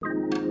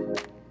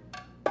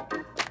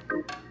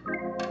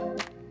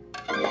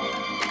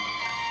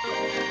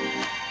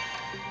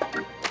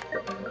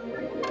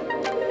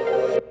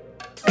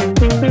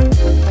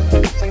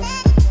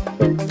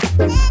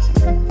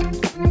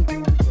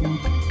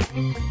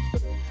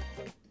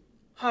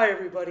Hi,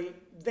 everybody.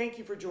 Thank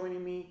you for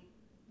joining me.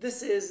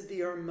 This is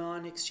the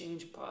Armand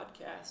Exchange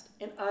Podcast,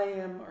 and I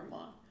am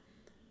Armand.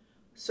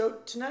 So,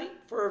 tonight,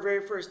 for our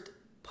very first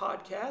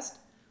podcast,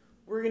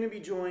 we're going to be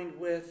joined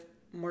with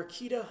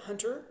Marquita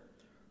Hunter.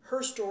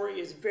 Her story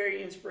is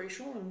very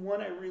inspirational and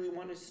one I really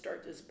wanted to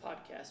start this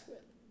podcast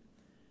with.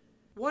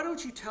 Why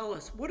don't you tell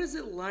us, what is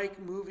it like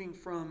moving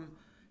from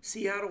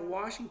Seattle,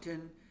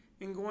 Washington,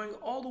 and going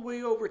all the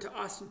way over to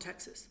Austin,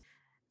 Texas?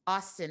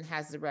 Austin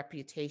has the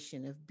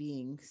reputation of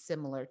being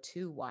similar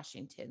to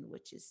Washington,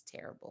 which is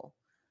terrible.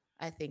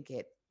 I think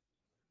it,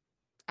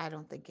 I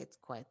don't think it's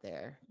quite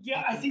there. Yeah,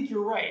 I I think, think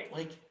you're right.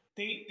 Like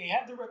they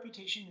have the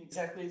reputation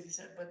exactly as you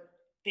said, but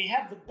they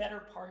have the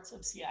better parts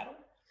of Seattle,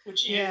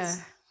 which yeah,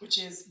 is which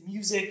is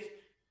music,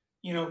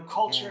 yes,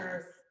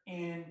 culture,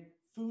 and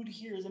food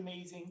here is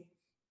amazing.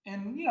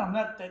 And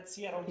not that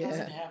Seattle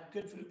doesn't yeah, have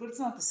good food, but it's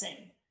not the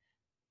same.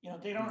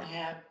 They don't no.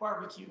 have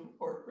barbecue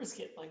or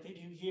brisket like they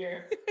do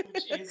here,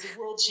 which is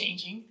world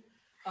changing.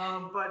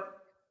 But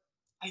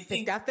I They've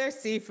think got their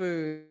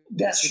seafood.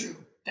 that's true.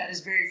 That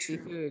is very true,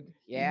 Seafood,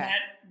 yeah.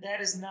 and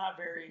that is not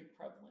very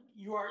prevalent.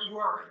 You are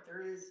right.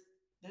 There is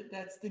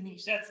that's the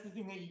niche. That's the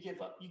thing that you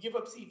give up. You give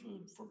up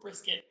seafood for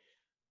brisket.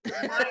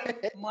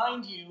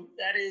 Mind you,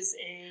 that is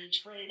a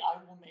trade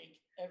I will make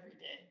every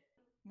day.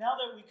 Now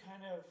that we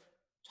kind of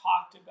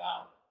talked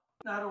about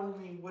not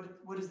only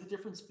what is the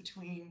difference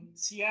between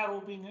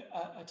Seattle being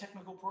a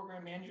technical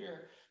program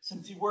manager,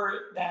 since you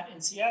were that in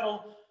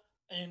Seattle,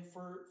 and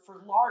for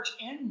large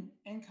and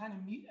kind of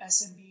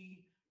SMB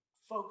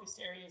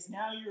focused areas,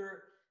 now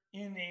you're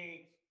in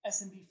a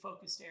SMB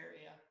focused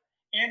area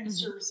and Mhm.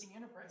 servicing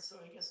enterprise. So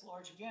I guess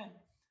large again.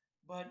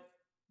 But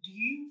do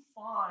you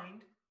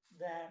find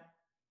that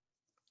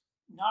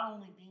not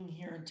only being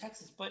here in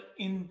Texas, but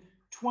in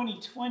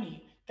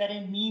 2020, that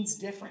it means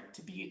different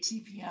to be a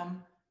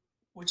TPM,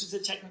 which is a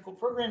technical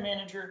program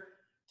manager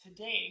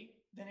today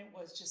than it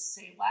was just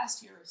say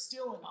last year,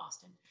 still in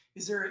Austin?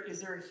 Is there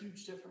a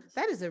huge difference?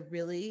 That is a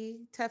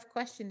really tough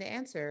question to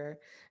answer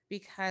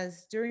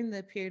because during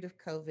the period of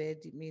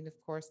COVID, I mean, of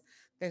course,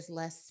 there's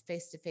less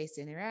face to face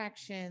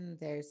interaction.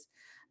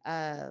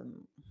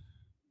 Um,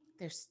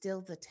 there's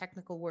still the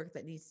technical work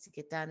that needs to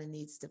get done and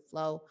needs to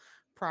flow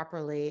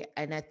properly.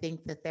 And I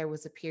think that there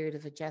was a period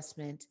of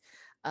adjustment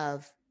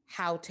of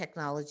how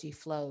technology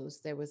flows.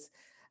 There was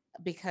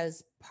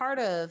because part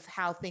of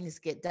how things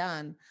get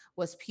done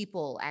was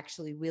people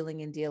actually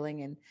wheeling and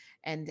dealing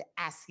and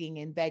asking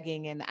and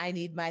begging and I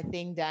need my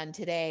thing done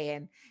today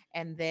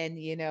and then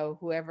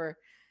whoever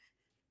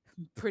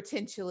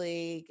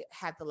potentially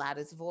had the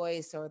loudest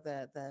voice or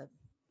the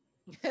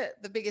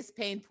the biggest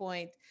pain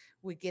point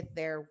would get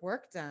their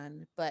work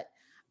done. But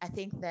I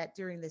think that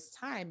during this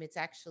time, it's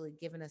actually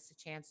given us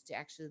a chance to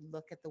actually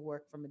look at the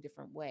work from a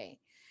different way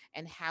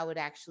and how it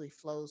actually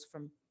flows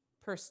from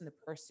person to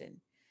person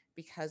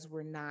because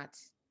we're not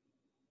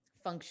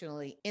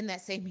functionally in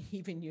that same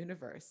even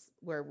universe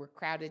where we're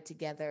crowded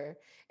together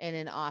in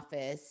an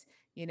office.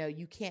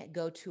 You can't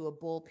go to a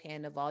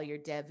bullpen of all your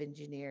dev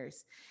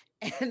engineers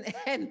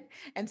and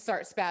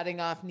start spouting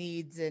off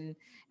needs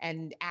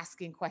and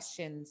asking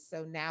questions.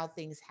 So now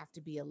things have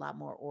to be a lot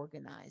more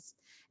organized,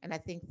 and I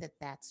think that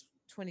that's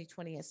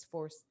 2020 has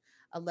forced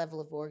a level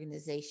of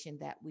organization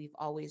that we've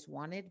always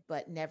wanted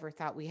but never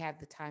thought we had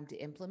the time to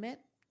implement.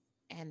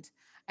 And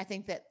I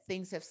think that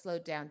things have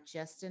slowed down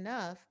just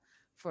enough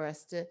for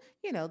us to,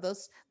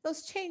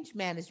 those change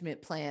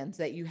management plans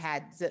that you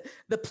had,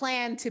 the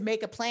plan to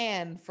make a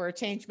plan for a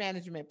change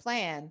management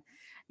plan,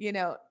 you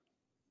know,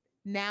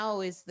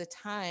 now is the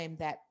time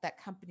that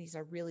companies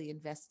are really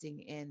investing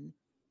in,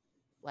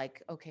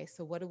 like, okay,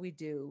 so what do we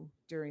do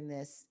during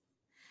this?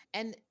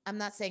 And I'm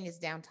not saying it's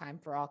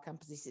downtime for all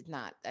companies. It's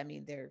not. I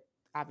mean, they're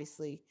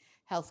obviously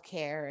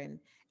healthcare and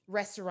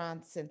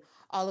restaurants and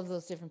all of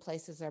those different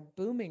places are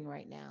booming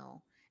right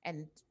now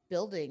and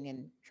building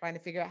and trying to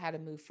figure out how to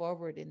move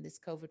forward in this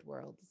COVID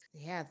world.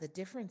 Yeah, the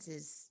difference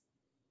is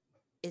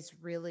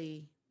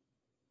really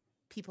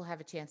people have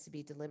a chance to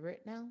be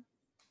deliberate now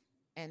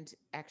and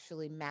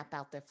actually map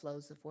out their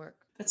flows of work.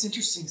 That's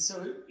interesting.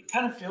 So it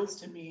kind of feels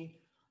to me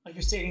like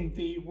you're stating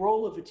the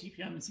role of a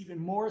TPM is even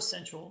more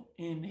essential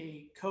in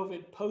a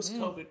COVID, post Mm,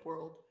 COVID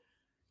world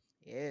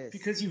yes.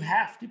 because you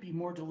have to be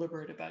more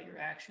deliberate about your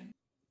action.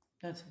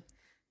 That's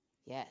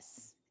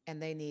Yes.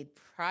 And they need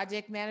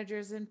project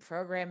managers and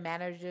program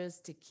managers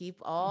to keep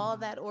all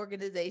mhm. that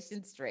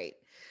organization straight,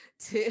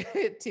 to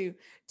to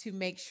to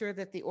make sure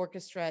that the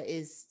orchestra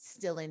is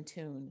still in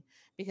tune,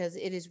 because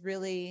it is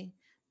really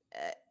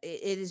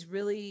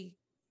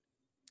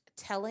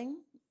telling,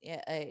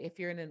 if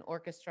you're in an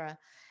orchestra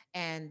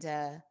and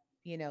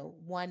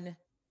one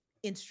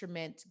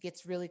instrument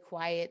gets really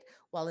quiet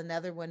while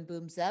another one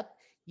booms up,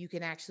 you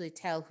can actually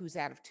tell who's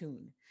out of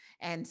tune.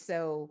 And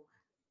so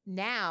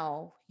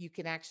now you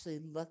can actually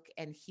look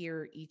and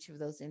hear each of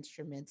those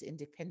instruments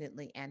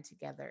independently and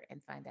together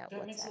and find out That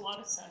what's makes a out of lot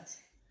of tune. sense.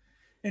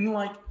 And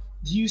like,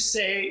 do you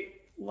say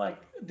like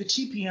the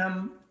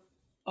TPM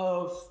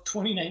of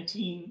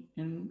 2019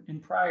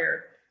 and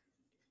prior?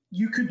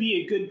 you could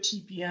be a good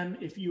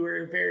TPM if you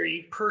were a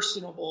very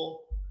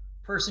personable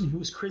person who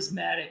was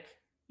charismatic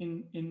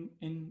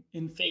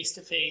in face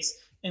to face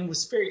and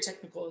was very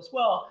technical as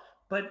well.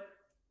 But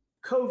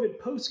COVID,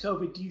 post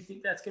COVID, do you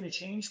think that's going to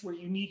change where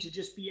you need to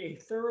just be a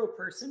thorough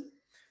person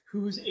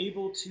who's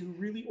able to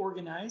really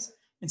organize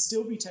and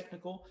still be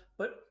technical,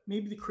 but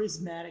maybe the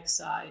charismatic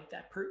side,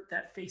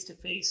 that face to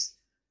face,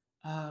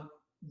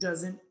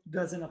 doesn't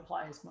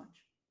apply as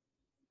much?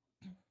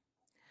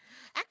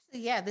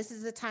 Actually, yeah, this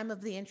is the time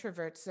of the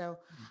introvert, so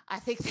I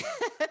think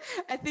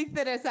I think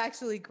that it's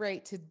actually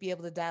great to be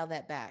able to dial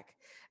that back.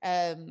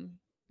 Um,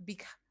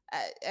 because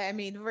I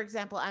mean, for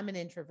example, I'm an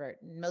introvert.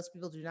 And most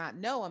people do not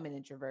know I'm an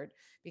introvert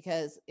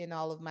because in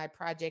all of my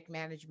project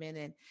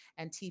management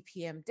and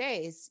TPM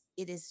days,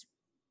 it is,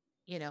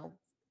 you know,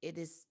 it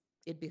is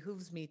it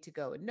behooves me to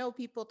go and know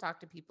people,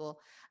 talk to people,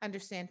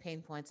 understand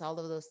pain points, all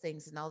of those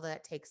things. And all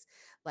that takes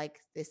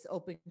like this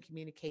open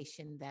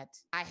communication that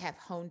I have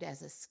honed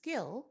as a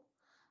skill,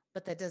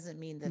 but that doesn't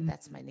mean that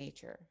that's Mm-hmm. my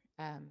nature.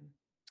 Um,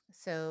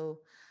 so,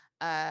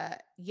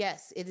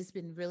 yes, it has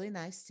been really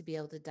nice to be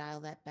able to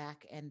dial that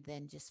back and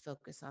then just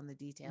focus on the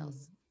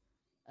details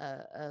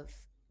of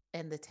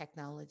and the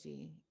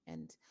technology.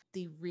 And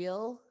the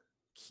real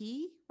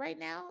key right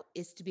now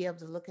is to be able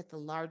to look at the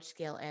large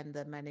scale and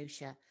the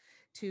minutia.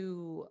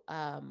 To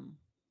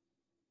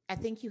I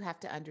think you have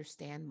to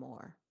understand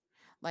more,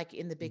 like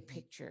in the big Mm-hmm.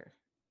 picture.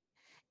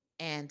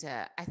 And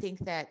I think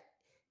that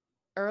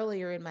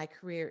earlier in my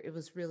career, it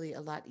was really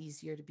a lot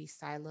easier to be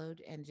siloed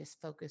and just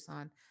focus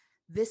on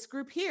this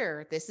group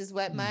here. This is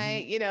what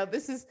my,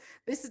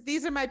 Mm-hmm.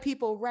 these are my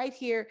people right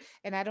here.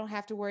 And I don't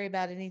have to worry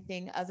about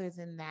anything other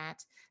than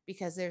that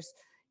because there's,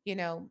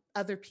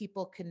 other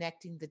people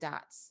connecting the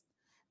dots.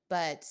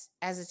 But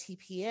as a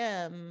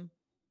TPM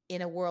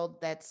in a world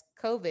that's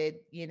COVID,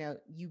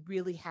 you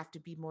really have to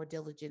be more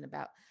diligent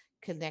about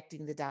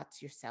connecting the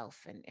dots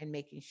yourself and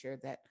making sure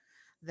that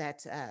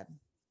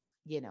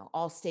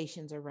all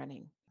stations are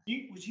running.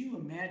 Would you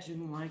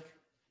imagine, like,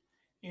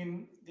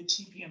 in the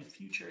TPM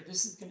future,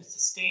 this is going to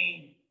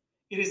sustain?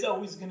 It is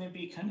always going to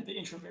be kind of the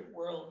introvert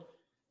world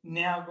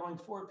now going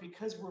forward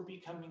because we're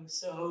becoming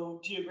so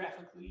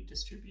geographically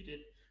distributed.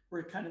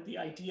 Where kind of the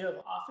idea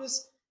of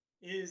office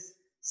is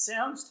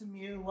sounds to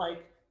me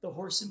like the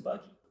horse and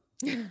buggy.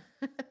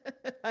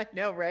 I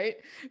know, right?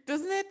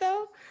 Doesn't it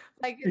though?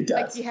 It Like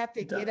does. you have to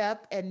It get does.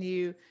 up and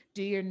you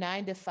do your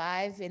 9 to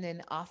 5 in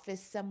an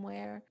office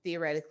somewhere.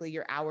 Theoretically,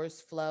 your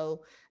hours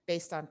flow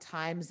based on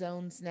time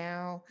zones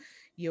now.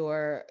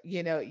 Your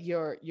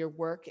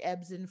work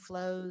ebbs and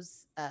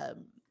flows.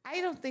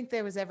 I don't think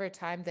there was ever a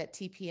time that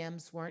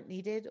TPMs weren't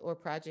needed or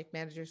project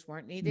managers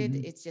weren't needed.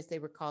 Mm-hmm. It's just they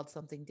were called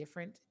something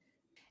different.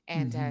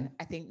 And Mm-hmm.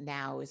 I think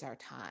now is our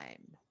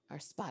time, our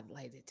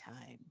spotlighted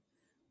time.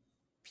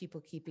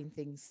 People keeping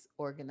things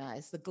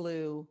organized, the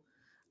glue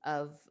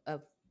of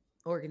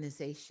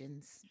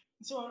organizations.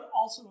 So I would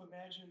also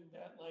imagine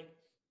that, like,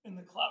 in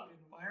the cloud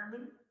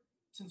environment,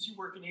 since you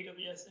work in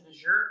AWS and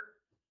Azure,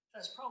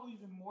 that's probably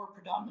even more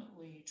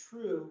predominantly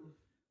true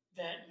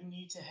that you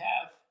need to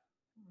have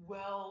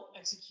well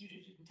executed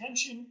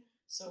intention.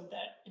 So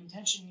that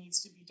intention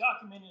needs to be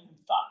documented and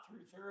thought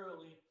through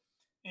thoroughly.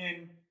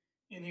 And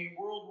in a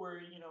world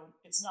where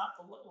it's not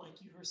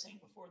like you were saying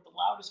before, the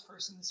loudest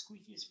person, the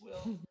squeakiest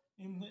wheel,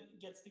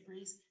 gets the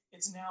grease.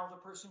 It's now the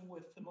person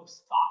with the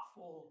most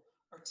thoughtful,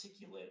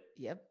 articulate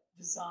Yep.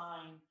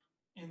 design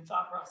and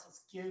thought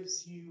process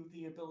gives you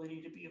the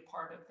ability to be a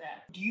part of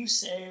that. Do you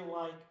say,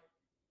 like,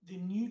 the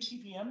new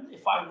TPM,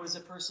 if I was a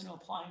person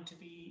applying to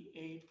be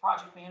a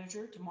project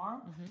manager tomorrow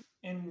Hmm.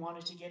 and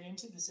wanted to get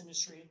into this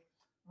industry,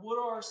 what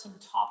are some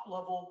top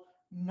level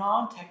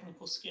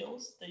non-technical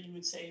skills that you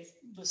would say,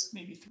 list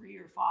maybe 3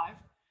 or 5,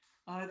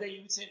 that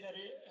you would say that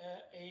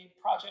a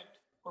project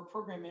or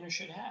program manager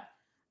should have?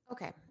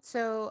 Okay,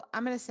 so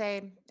I'm going to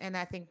say, and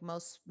I think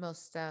most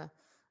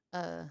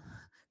uh,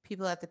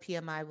 people at the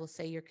PMI will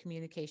say your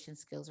communication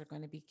skills are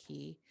going to be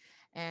key,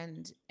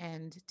 and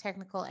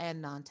technical and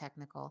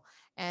non-technical.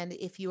 And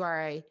if you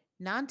are a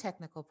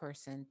non-technical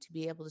person, to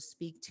be able to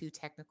speak to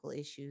technical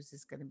issues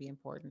is going to be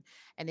important.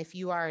 And if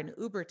you are an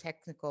uber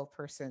technical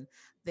person,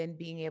 then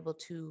being able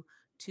to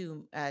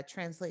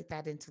translate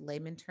that into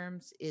layman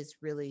terms is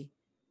really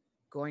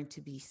going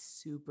to be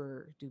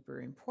super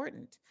duper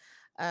important.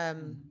 Um,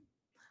 Mm-hmm.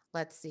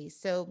 let's see.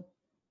 So,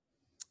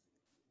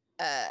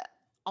 uh,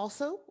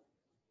 also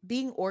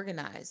being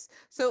organized.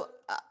 So,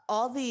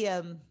 all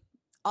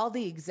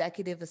the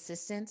executive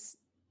assistants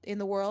in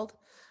the world,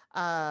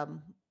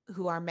 um,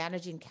 who are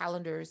managing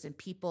calendars and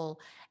people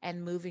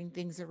and moving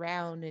things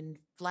around and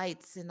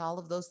flights and all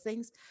of those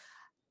things,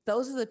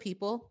 those are the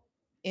people,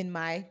 in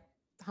my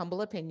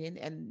humble opinion,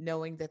 and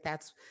knowing that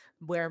that's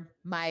where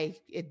my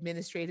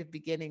administrative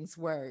beginnings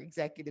were,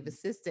 executive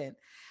assistant,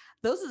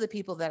 those are the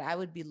people that I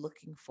would be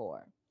looking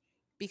for,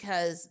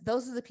 because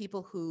those are the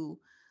people who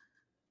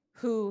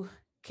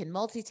can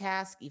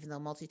multitask, even though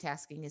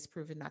multitasking is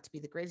proven not to be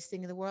the greatest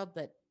thing in the world,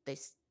 but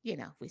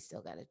we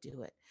still got to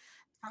do it.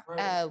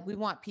 Right. We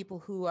want people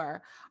who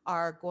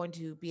are going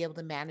to be able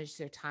to manage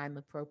their time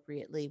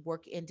appropriately,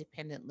 work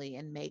independently,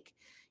 and make,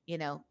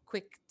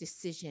 quick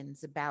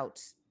decisions about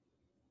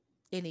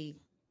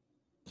any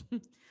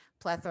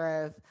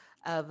plethora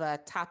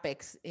of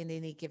topics in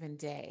any given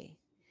day.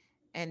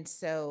 And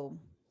so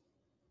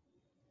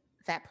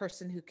that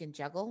person who can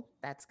juggle,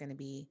 that's going to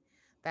be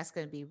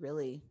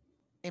really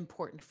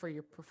important for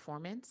your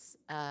performance.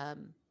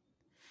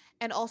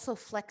 And also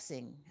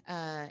flexing.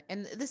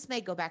 And this may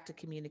go back to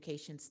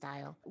communication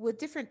style. With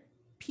different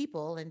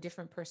people and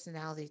different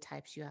personality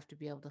types, you have to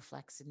be able to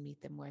flex and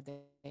meet them where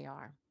they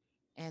are.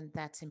 And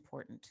that's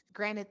important.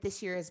 Granted,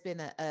 this year has been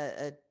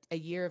a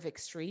year of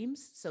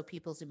extremes. So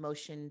people's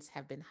emotions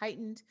have been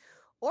heightened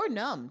or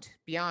numbed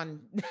beyond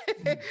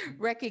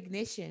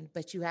recognition.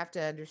 But you have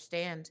to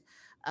understand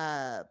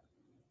uh,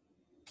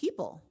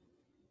 people,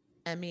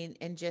 I mean,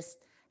 and just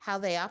how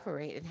they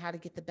operate and how to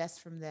get the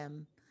best from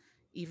them,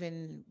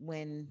 even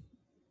when,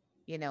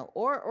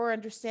 or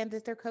understand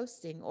that they're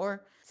coasting,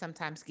 or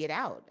sometimes get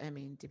out. I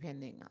mean,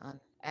 depending on,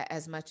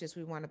 as much as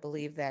we want to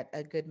believe that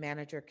a good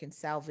manager can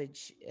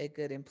salvage a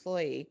good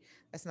employee,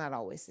 that's not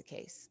always the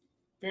case.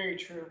 Very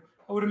true.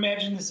 I would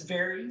imagine this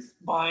varies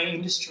by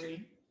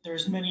industry.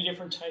 There's many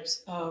different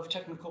types of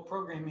technical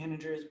program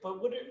managers,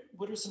 but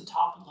what are some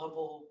top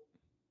level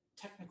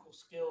technical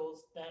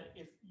skills that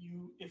if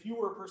you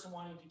were a person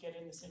wanting to get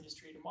in this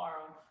industry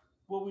tomorrow,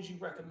 what would you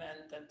recommend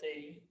that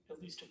they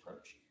at least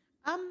approach?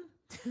 Um,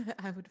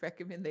 I would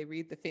recommend they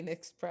read the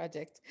Phoenix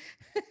Project,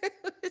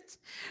 which,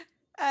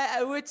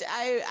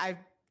 I've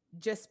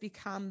just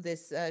become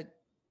this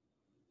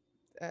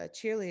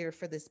cheerleader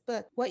for this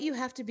book. What you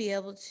have to be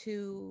able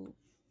to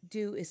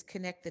do is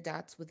connect the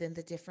dots within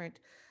the different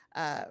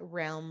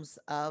realms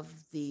of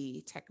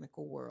the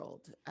technical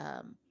world,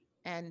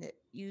 and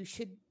you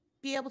should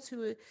be able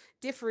to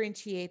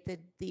differentiate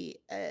the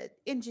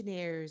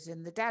engineers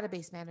and the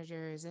database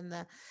managers and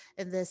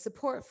the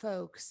support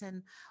folks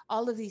and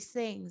all of these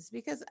things,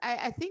 because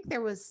I think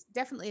there was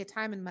definitely a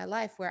time in my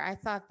life where I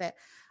thought that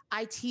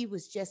IT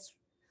was just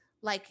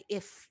like,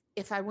 if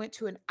I went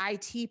to an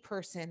IT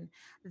person,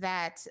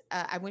 that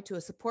I went to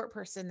a support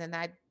person, and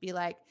I'd be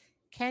like,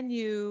 "Can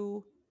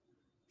you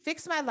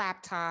fix my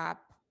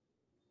laptop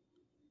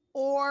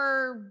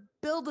or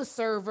build a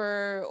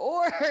server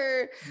or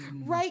Mm,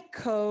 write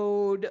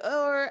code?"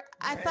 Or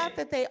I thought right.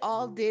 that they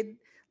all did,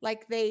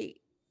 like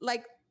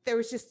like there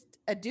was just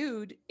a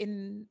dude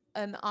in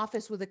an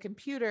office with a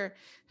computer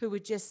who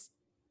would just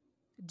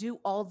do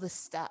all the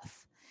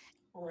stuff,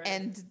 Right.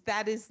 and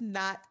that is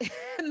not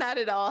not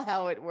at all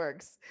how it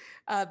works.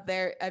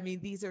 There, I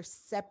mean, these are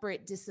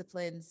separate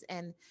disciplines,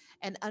 and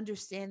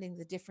understanding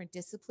the different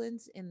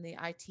disciplines in the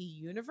IT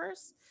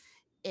universe,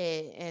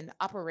 and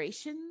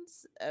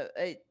operations,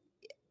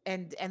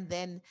 and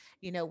then,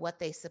 what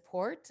they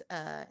support,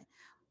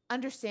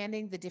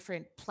 understanding the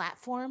different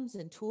platforms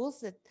and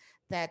tools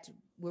that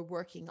we're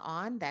working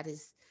on, that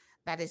is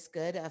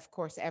good. Of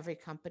course, every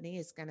company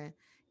is going to,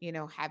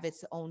 have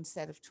its own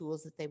set of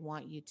tools that they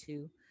want you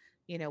to,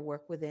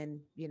 work within,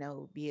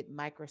 be it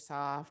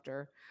Microsoft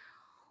or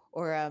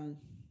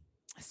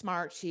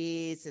smart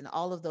sheets and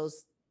all of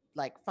those,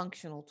 like,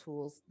 functional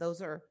tools.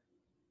 Those are,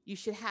 you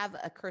should have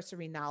a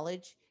cursory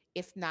knowledge,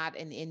 if not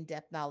an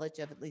in-depth knowledge,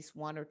 of at least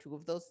one or two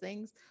of those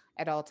things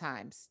at all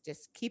times.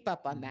 Just keep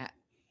up on that.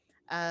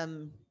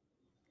 um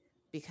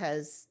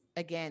because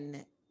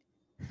again,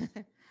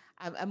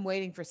 I'm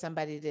waiting for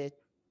somebody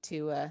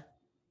to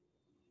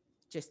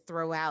just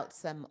throw out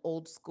some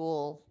old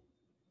school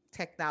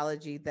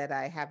technology that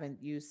I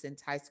haven't used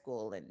since high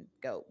school and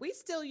go, "We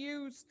still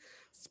use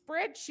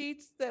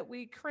spreadsheets that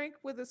we crank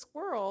with a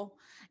squirrel."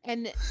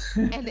 And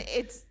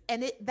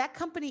that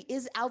company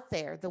is out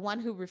there, the one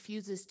who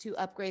refuses to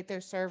upgrade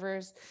their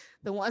servers,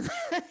 the one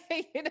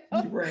you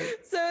know, Right.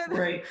 so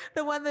Right.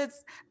 the one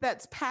that's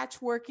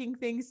patchworking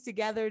things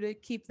together to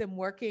keep them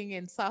working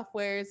in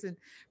softwares and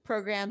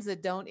programs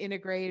that don't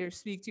integrate or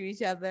speak to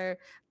each other.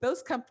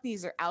 Those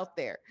companies are out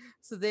there.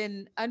 So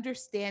then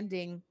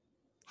understanding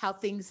how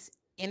things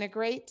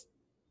integrate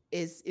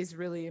is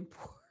really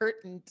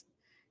important,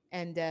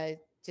 and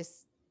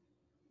just,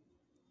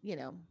 you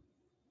know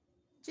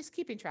just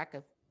keeping track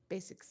of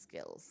basic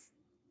skills,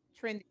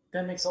 trend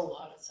That makes a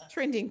lot of sense.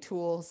 trending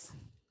tools.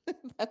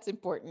 That's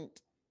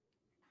important.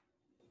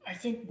 I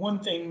think one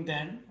thing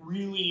that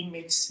really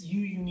makes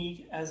you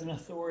unique as an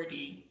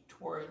authority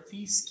toward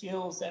these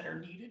skills that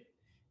are needed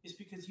is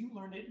because you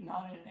learned it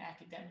not in an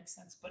academic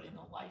sense, but in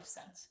a life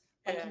sense.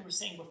 Like Yeah. you were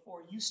saying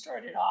before, you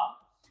started off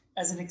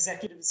as an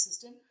executive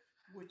assistant,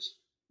 which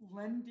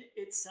lend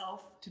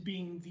itself to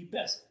being the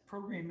best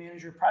program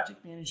manager,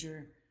 project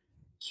manager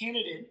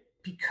candidate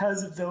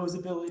because of those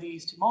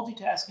abilities to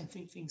multitask and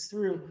think things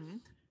through. Hmm.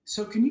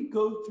 So, can you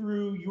go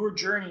through your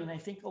journey? And I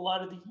think a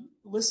lot of the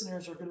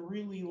listeners are going to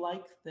really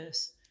like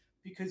this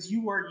because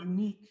you are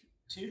unique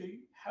to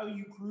how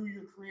you grew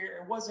your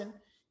career. It wasn't,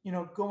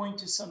 going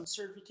to some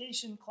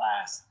certification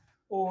class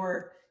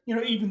or,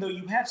 even though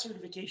you have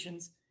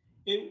certifications,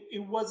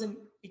 it wasn't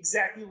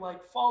exactly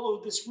like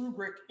follow this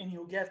rubric and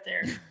you'll get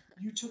there.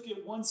 You took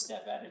it one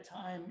step at a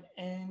time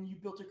and you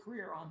built a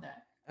career on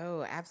that.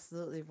 Oh,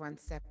 absolutely, one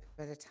step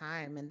at a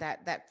time. And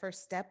that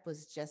first step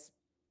was just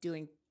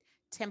doing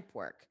temp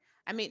work.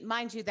 I mean,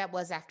 mind you, that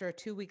was after a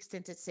 2 week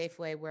stint at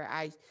Safeway where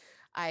I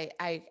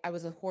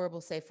was a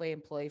horrible Safeway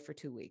employee for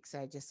 2 weeks.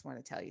 I just want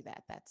to tell you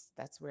that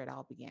that's where it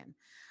all began.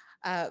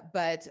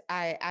 But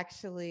I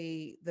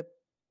actually the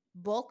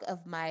bulk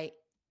of my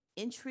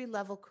entry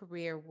level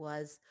career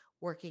was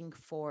working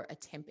for a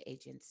temp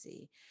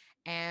agency,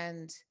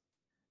 and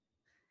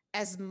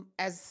as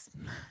as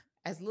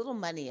as little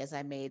money as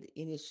I made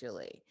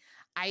initially,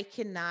 I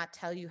cannot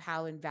tell you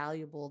how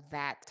invaluable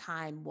that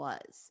time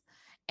was.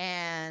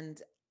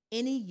 And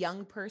any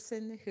young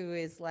person who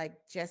is like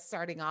just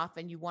starting off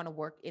and you want to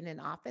work in an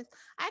office,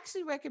 I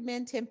actually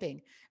recommend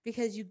temping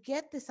because you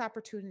get this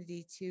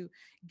opportunity to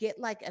get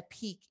like a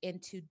peek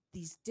into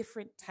these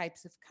different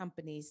types of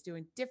companies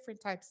doing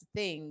different types of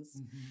things.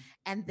 Mm-hmm.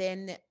 And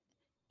then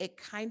it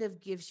kind of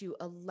gives you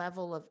a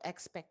level of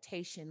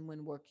expectation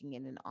when working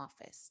in an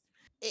office.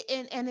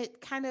 And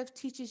it kind of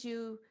teaches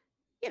you,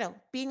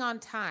 being on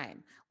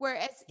time.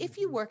 Whereas if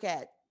you Mm-hmm. work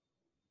at,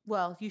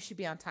 well, you should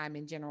be on time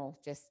in general,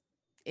 just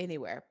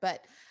anywhere.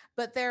 But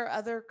there are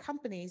other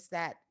companies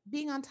that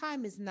being on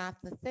time is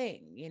not the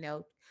thing.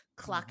 Mm-hmm.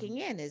 Clocking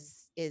in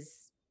is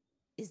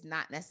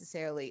not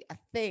necessarily a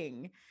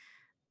thing,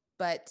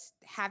 but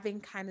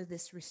having kind of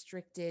this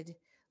restricted,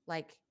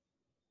 like,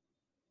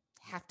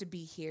 have to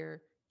be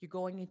here. You're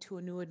going into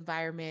a new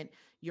environment.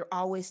 You're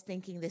always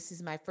thinking, this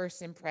is my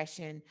first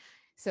impression.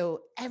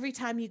 So every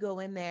time you go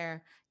in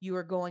there, you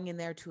are going in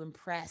there to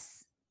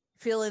impress,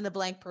 fill in the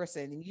blank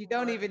person, and you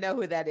don't Right. even know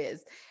who that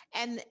is.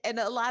 And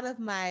a lot of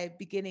my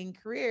beginning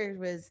career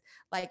was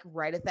like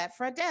right at that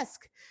front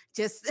desk,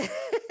 just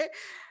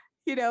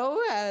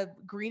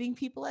greeting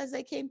people as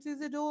they came through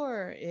the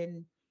door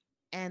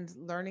and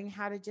learning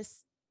how to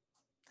just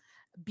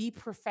be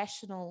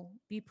professionally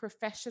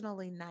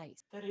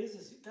nice.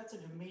 That's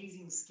an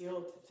amazing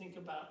skill to think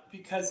about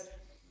because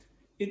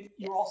you're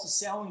Yes. also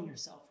selling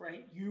yourself,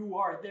 right? You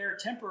are there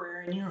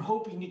temporary and you're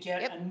hoping to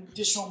get Yep. an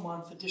additional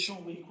month,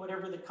 additional week,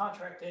 whatever the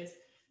contract is.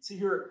 So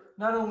you're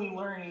not only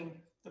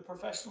learning the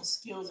professional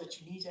skills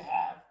that you need to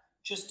have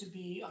just to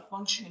be a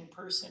functioning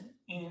person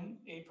in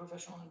a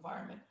professional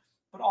environment,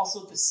 but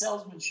also the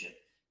salesmanship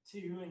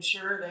to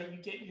ensure that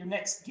you get your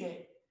next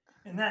gig.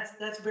 And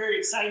that's very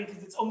exciting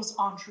because it's almost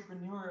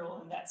entrepreneurial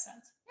in that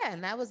sense. Yeah,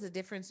 and that was the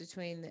difference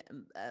between,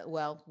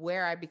 well,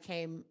 where I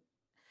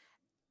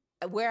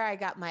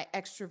got my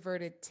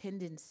extroverted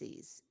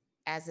tendencies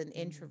as an Mm.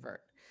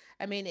 introvert.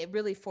 I mean, it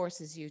really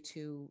forces you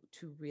to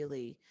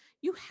really,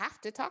 you have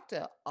to talk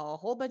to a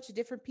whole bunch of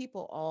different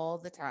people all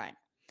the time,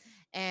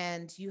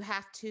 and you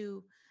have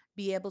to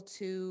be able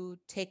to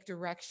take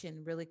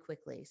direction really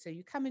quickly. So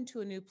you come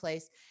into a new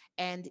place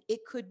and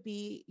it could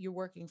be you're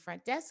working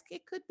front desk,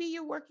 it could be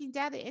you're working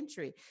data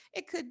entry,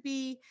 it could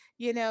be,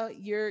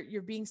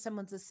 you're being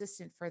someone's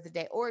assistant for the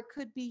day, or it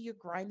could be you're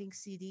grinding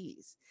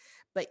CDs.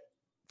 But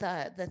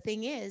the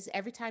thing is,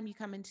 every time you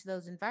come into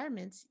those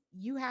environments,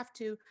 you have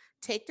to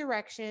take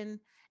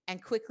direction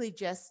and quickly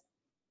just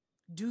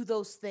do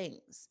those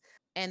things.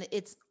 And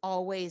it's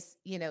always,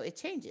 it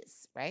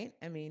changes, right?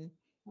 I mean,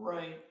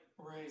 Right,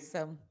 right.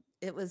 so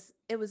it was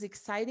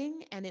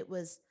exciting, and it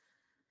was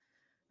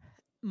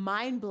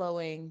mind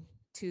blowing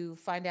to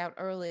find out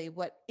early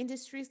what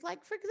industries,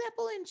 like, for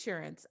example,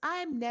 insurance.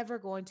 I'm never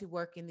going to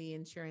work in the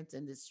insurance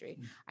industry.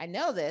 I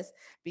know this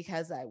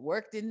because I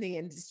worked in the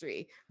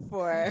industry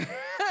for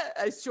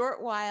a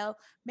short while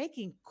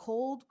making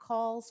cold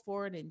calls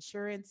for an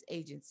insurance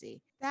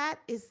agency. That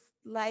is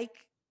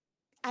like,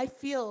 I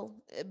feel,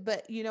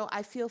 but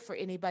I feel for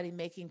anybody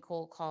making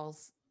cold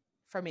calls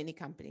from any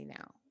company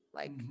now.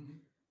 Like, Mhm.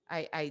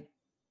 I I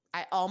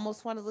I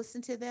almost want to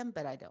listen to them,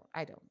 but I don't.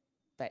 I don't.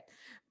 But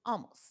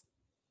almost.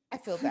 I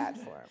feel bad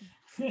for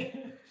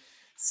them.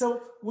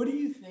 So, what do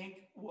you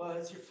think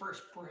was your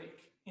first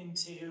break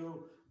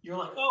into? You're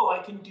like, oh,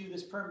 I can do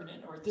this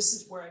permanent, or this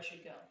is where I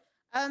should go.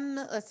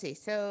 Let's see.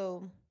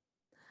 So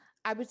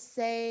I would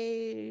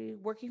say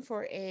working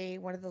for a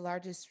one of the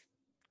largest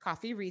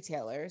coffee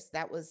retailers.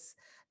 That was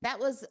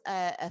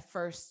a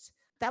first.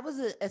 That was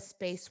a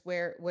space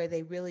where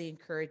they really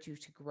encourage you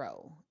to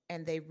grow,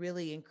 and they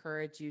really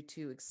encourage you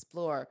to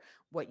explore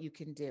what you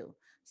can do.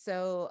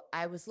 So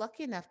I was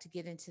lucky enough to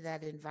get into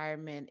that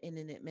environment in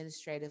an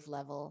administrative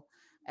level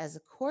as a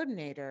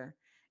coordinator.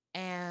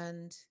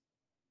 And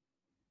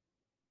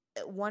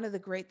one of the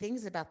great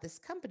things about this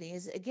company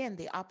is, again,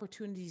 the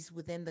opportunities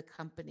within the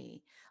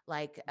company,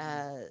 like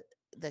Mm.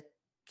 the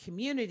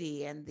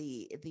community and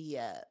the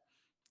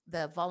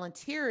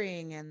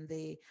volunteering and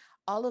the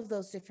all of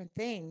those different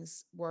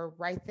things were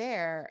right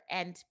there,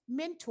 and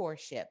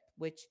mentorship,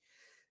 which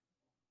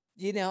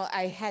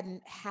I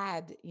hadn't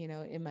had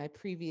in my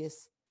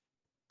previous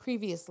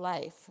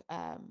life.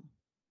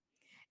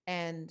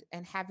 And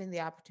having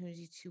the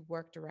opportunity to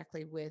work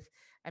directly with,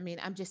 I mean,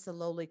 I'm just a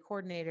lowly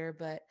coordinator,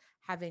 but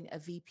having a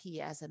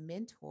VP as a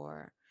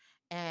mentor,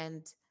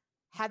 and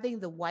having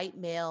the white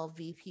male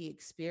VP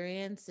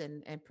experience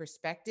and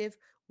perspective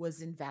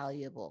was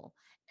invaluable.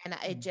 And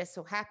it Mm. just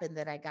so happened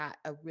that I got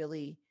a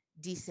really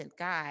decent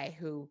guy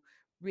who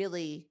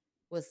really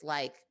was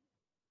like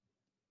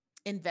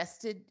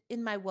invested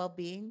in my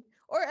well-being,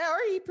 or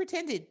he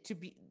pretended to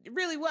be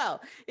really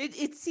well.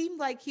 It seemed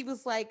like he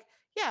was like,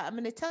 yeah, I'm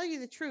going to tell you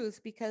the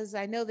truth because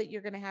I know that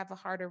you're going to have a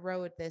harder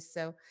row at this,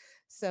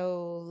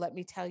 so let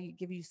me tell you,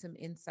 give you some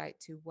insight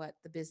to what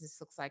the business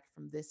looks like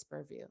from this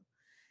purview.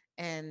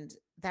 And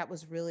that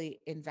was really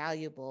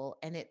invaluable,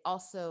 and it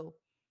also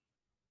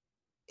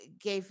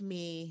gave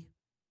me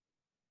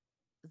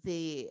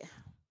the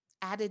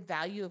added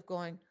value of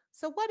going,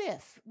 so what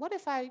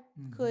if I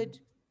Mhm. could,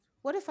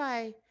 what if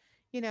I,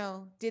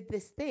 did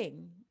this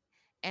thing?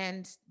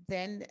 And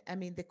then, I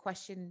mean, the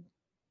question,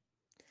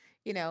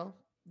 you know,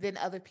 then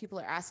other people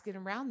are asking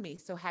around me,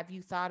 so have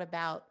you thought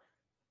about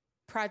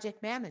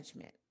project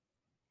management?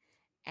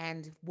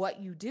 And what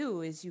you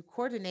do is you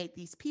coordinate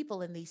these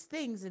people and these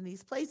things and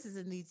these places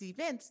and these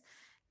events.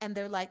 And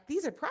they're like,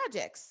 these are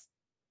projects.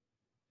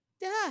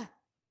 Yeah.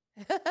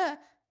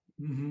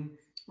 Mhm.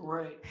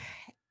 Right.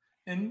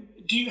 And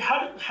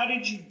how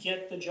did you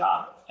get the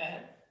job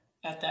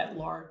at that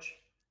large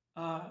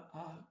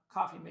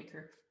coffee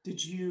maker?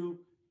 Did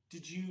you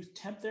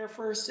temp there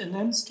first and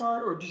then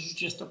start, or did you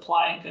just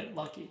apply and get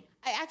lucky?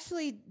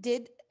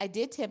 I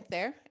did temp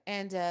there,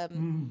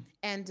 Mm.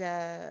 and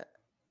uh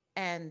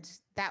and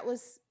that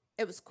was,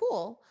 it was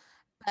cool,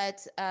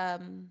 but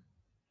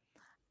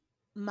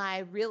my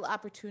real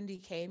opportunity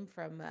came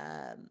from,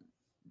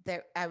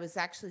 there. I was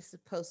actually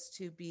supposed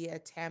to be a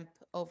temp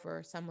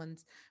over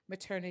someone's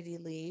maternity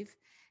leave,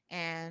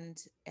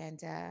 and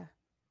and uh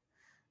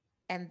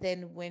and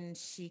then when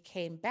she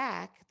came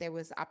back, there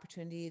was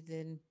opportunity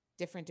in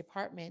different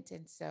department,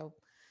 and so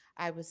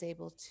I was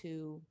able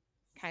to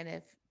kind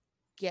of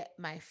get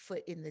my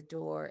foot in the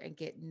door and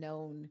get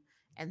known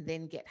and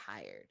then get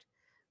hired.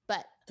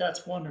 But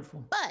That's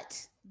wonderful.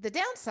 the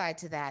downside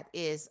to that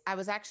is I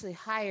was actually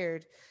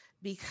hired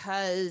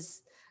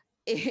because,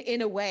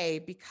 in a way,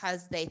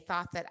 because they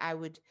thought that I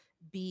would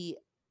be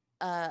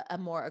a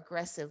more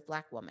aggressive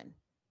Black woman.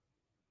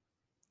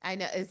 I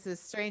know it's a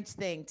strange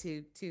thing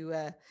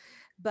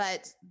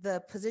but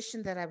the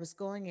position that I was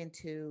going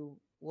into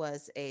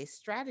was a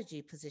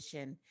strategy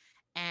position,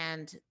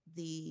 and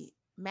the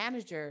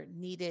manager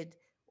needed,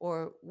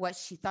 or what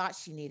she thought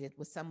she needed,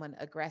 was someone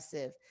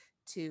aggressive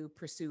to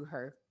pursue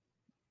her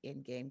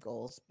in-game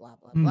goals, blah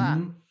blah blah.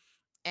 Mhm.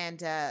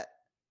 And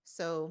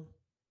so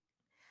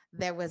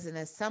there was an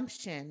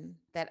assumption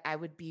that I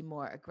would be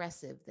more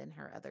aggressive than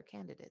her other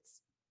candidates.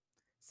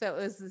 So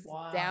it was this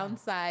Wow.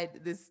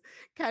 downside, this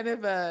kind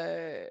of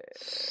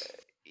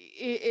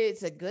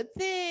it's a good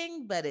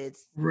thing, but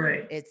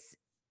Right. it's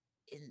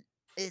in,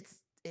 it's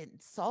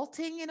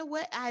insulting in a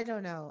way. I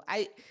don't know.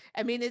 I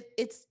mean,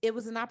 it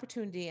was an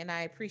opportunity and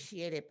I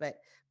appreciate it,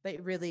 but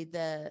really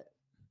the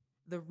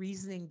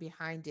reasoning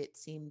behind it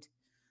seemed,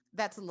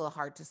 that's a little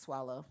hard to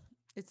swallow.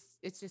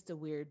 It's just a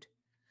weird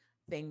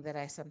thing that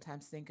I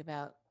sometimes think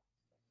about.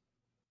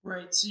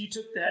 Right. So you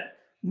took that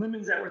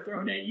lemons that were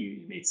thrown at you,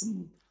 you made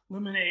some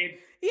lemonade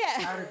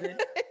Yeah. out of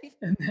it,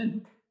 and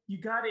then you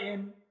got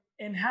in.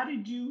 And how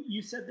did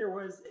you said there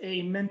was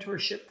a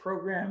mentorship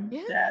program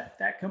Yeah. that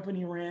that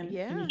company ran, and you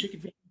Yeah. took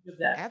advantage of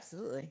that,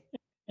 Absolutely.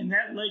 and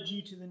that led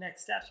you to the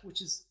next steps,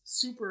 which is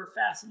super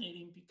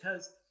fascinating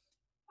because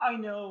I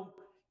know,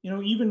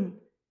 even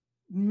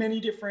many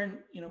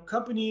different,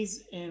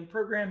 companies and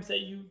programs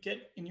that you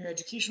get in your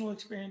educational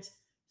experience.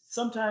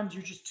 Sometimes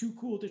you're just too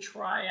cool to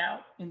try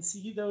out and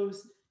see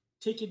those,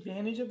 take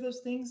advantage of those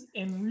things.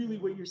 And really,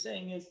 what you're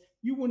saying is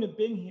you wouldn't have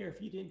been here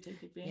if you didn't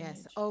take Yes.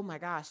 advantage. Oh my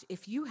gosh.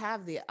 If you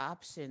have the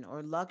option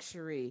or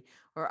luxury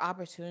or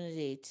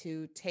opportunity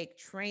to take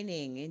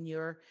training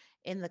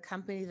in the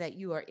company that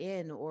you are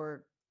in,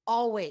 or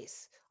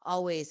always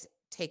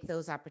take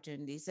those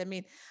opportunities. I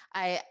mean,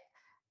 I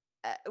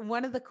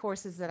one of the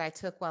courses that I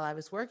took while I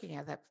was working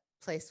at that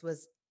place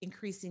was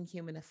increasing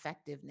human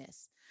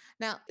effectiveness.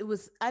 Now, it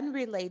was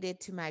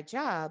unrelated to my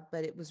job,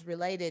 but it was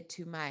related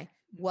to my Mhm.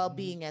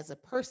 well-being as a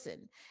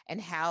person,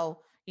 and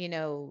how,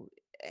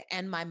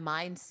 and my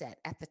mindset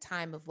at the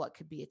time of what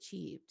could be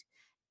achieved.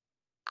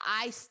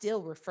 I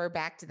still refer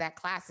back to that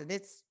class, and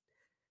it's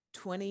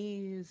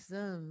 20, it's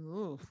been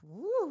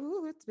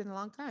a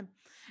long time.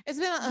 It's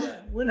been a,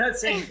 Yeah, we're not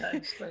saying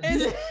times, but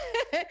it's,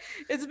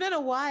 it's been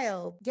a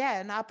while. Yeah,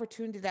 an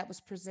opportunity that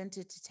was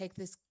presented to take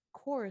this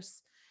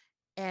course,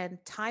 and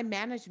time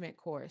management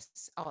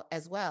course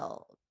as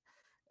well.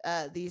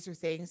 These are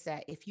things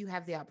that, if you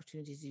have the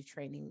opportunity to do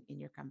training in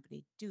your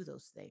company, do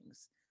those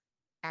things.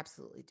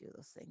 Absolutely do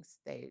those things.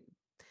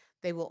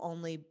 They will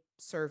only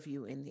serve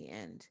you in the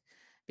end,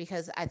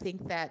 because I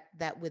think that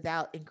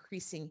without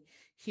increasing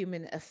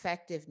human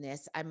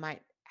effectiveness, I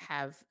might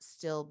have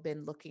still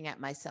been looking at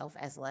myself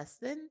as less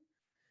than.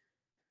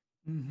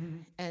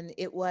 Mhm. And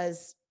it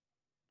was,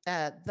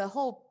 the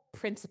whole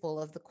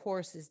principle of the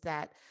course is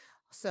that,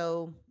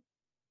 so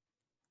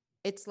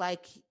it's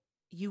like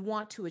you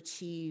want to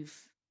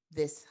achieve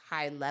this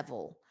high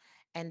level,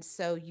 And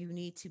so you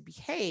need to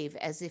behave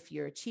as if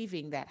you're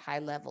achieving that high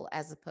level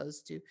as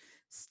opposed to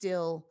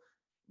still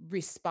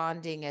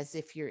responding as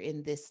if you're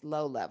in this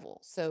low level.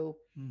 So,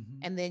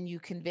 Mhm. and then you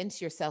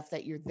convince yourself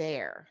that you're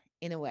there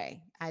in a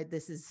way.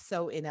 This is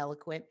so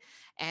ineloquent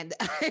and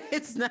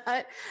it's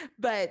not,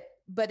 but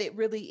it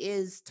really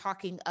is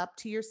talking up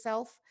to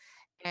yourself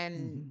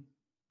and Mhm.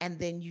 and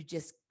then you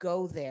just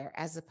go there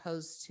as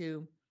opposed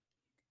to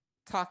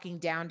talking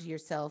down to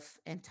yourself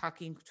and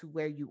talking to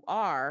where you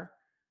are.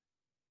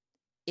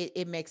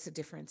 It makes a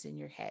difference in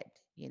your head,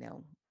 you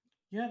know.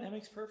 Yeah, that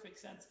makes perfect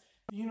sense.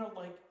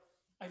 Like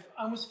I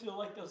almost feel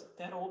like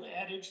that old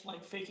adage,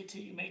 like fake it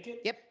till you make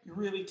it. Yep. You're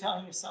really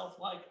telling yourself,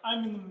 like,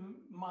 I'm in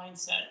the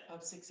mindset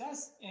of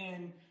success,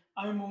 and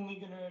I'm only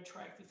going to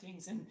attract the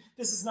things. And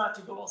this is not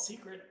to go all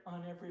secret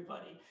on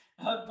everybody,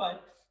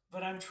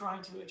 but I'm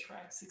trying to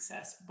attract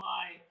success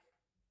by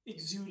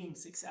exuding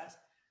success,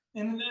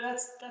 and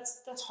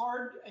that's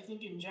hard. I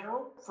think in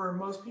general for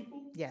most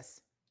people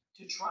Yes.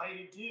 to try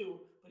to do.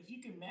 But if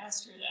you can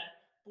master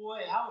that,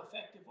 boy, how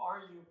effective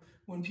are you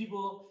when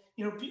people,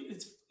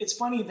 it's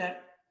funny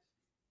that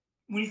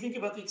when you think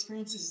about the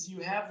experiences you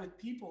have with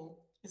people,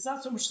 it's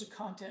not so much the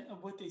content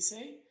of what they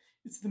say,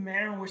 it's the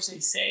manner in which they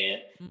say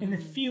it and the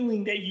Mm,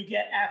 feeling that you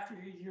get after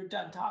you're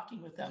done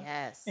talking with them.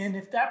 yes. And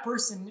if that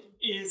person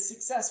is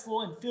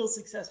successful and feels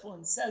successful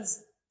and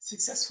says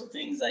successful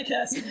things, I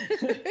guess,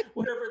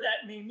 whatever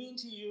that may mean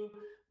to you,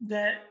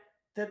 that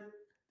that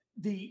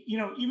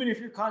even if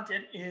your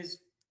content is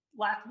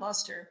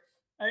lackluster,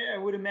 I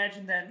would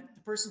imagine that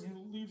the person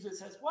who leaves it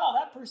says, "Wow,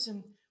 that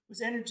person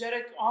was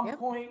energetic, on Yep.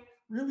 point,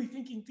 really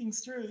thinking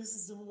things through. This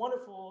is a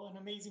wonderful and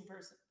amazing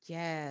person."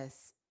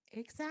 Yes.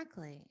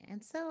 Exactly.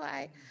 And so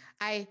Mhm.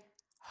 I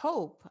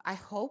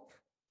hope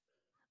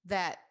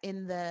that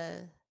in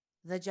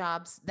the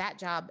jobs, that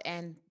job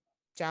and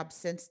jobs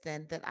since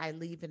then, that I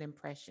leave an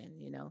impression,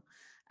 you know.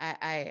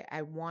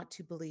 I want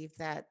to believe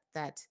that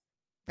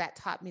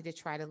taught me to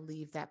try to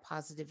leave that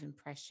positive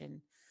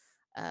impression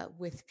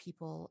with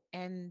people.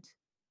 And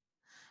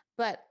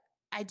but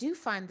I do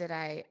find that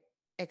I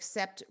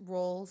accept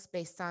roles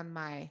based on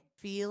my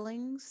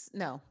feelings.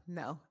 No,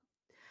 no.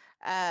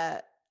 Uh,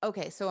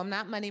 okay, so I'm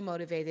not money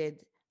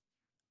motivated,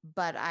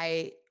 but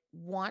I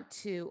want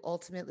to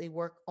ultimately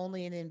work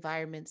only in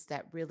environments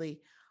that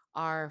really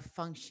are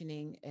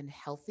functioning and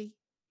healthy.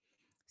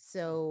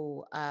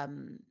 So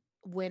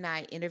when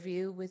I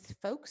interview with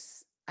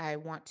folks, I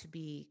want to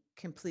be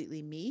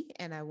completely me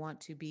and I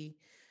want to be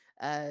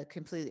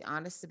completely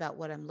honest about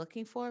what I'm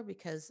looking for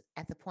because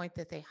at the point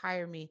that they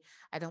hire me,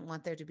 I don't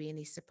want there to be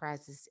any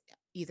surprises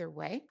either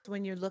way.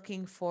 When you're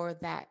looking for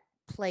that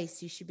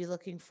place, you should be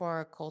looking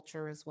for a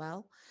culture as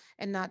well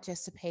and not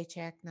just a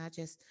paycheck, not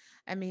just,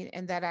 I mean,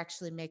 and that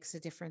actually makes a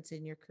difference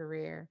in your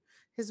career.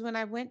 Because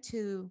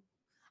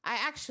I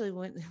actually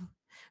went,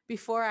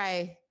 before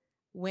I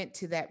went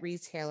to that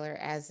retailer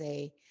as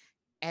a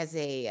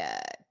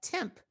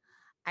temp,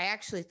 I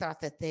actually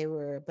thought that they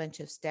were a bunch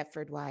of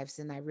Stepford wives,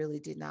 and I really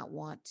did not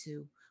want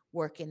to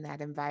work in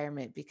that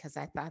environment because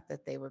I thought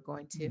that they were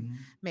going to Mhm.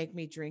 make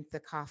me drink the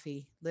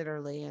coffee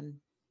literally, and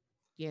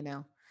you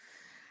know,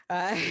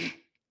 uh,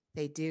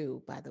 they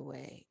do, by the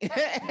way,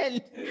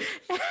 and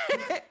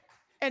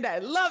and I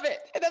love it,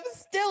 and I'm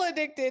still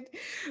addicted,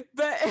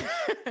 but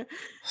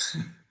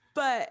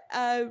but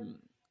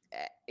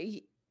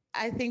y-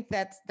 I think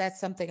that's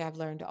something I've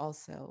learned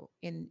also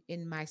in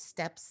my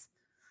steps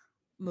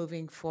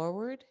moving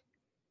forward.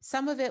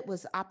 Some of it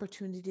was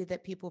opportunity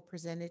that people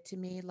presented to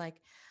me,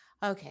 like,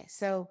 okay,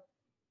 so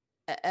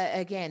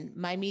again,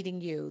 my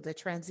meeting you, the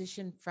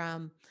transition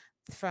from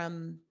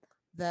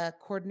the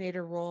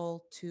coordinator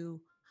role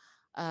to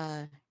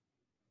uh,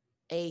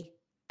 a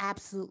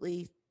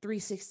absolutely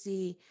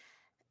 360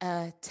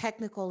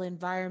 technical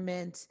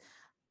environment.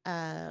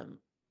 Um,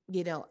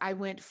 I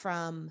went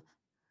from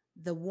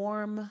the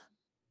warm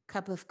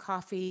cup of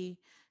coffee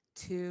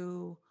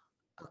to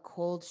a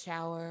cold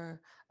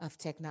shower of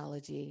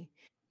technology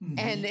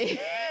and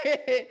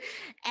Mhm.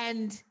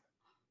 and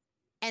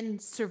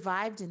and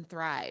survived and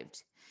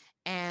thrived,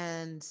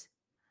 and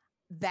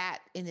that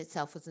in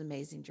itself was an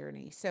amazing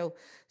journey. So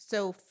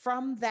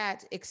from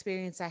that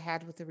experience I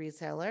had with the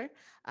reseller,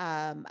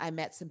 I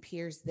met some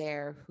peers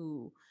there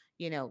who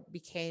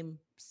became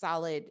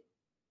solid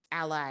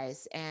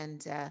allies,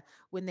 and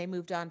when they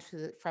moved on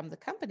from the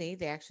company,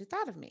 they actually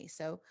thought of me.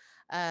 So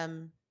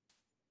um,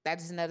 that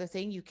is another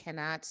thing you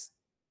cannot,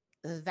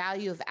 the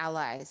value of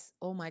allies,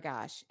 oh my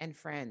gosh, and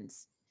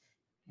friends,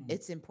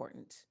 it's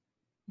important.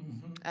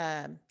 Mhm.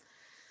 um,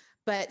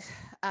 but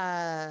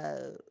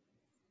uh,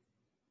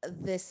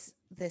 this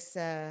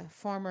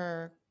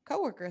former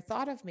coworker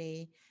thought of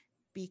me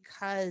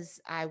because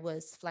I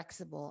was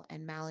flexible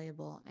and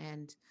malleable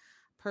and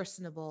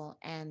personable,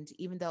 and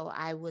even though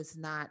I was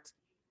not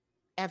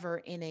ever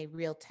in a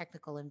real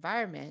technical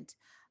environment,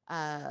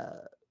 uh,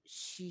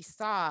 she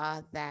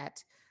saw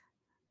that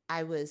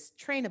I was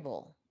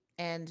trainable.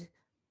 And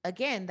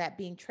again, that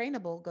being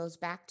trainable goes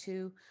back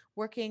to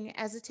working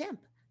as a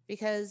temp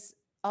because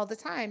all the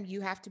time,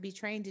 you have to be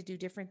trained to do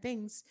different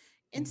things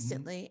Mhm.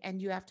 instantly,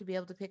 and you have to be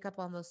able to pick up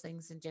on those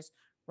things and just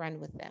run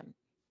with them.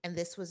 And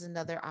this was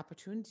another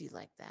opportunity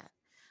like that,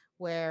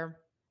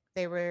 where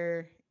they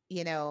were,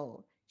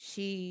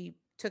 she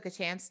took a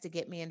chance to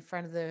get me in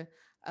front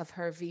of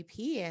her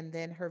VP, and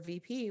then her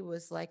VP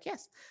was like,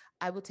 "Yes,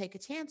 I will take a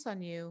chance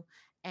on you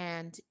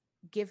and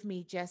give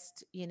me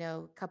just,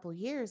 a couple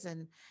years,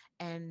 and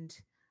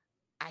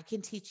I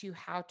can teach you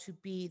how to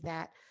be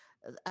that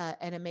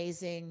an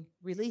amazing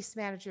release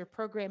manager,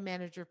 program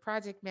manager,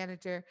 project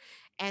manager,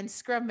 and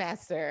scrum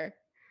master.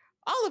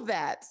 All of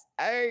that,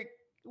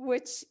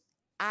 which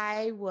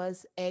I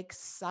was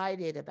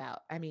excited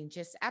about. I mean,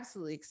 just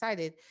absolutely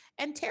excited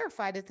and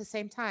terrified at the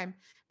same time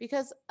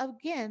because,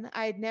 again,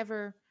 I had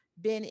never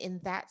been in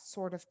that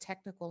sort of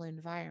technical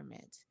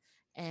environment.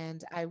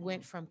 And I Mm.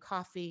 went from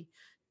coffee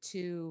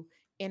to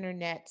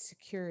internet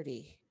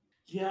security.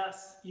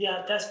 Yes,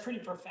 yeah, that's pretty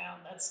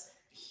profound. That's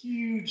a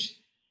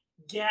huge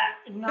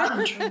gap, and not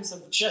in terms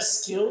of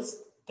just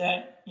skills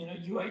that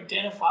you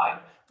identified,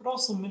 but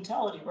also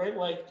mentality, right?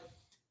 Like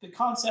the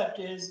concept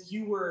is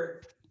you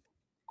were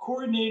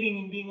coordinating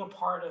and being a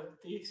part of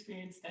the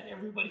experience that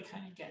everybody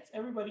kind of gets.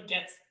 Everybody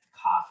gets the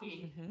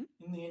coffee Hmm.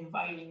 and the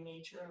inviting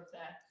nature of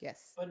that,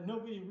 Yes. but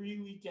nobody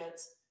really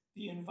gets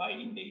the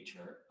inviting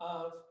nature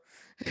of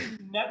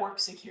network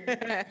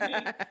security.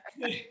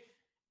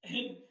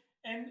 and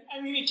and I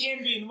mean, it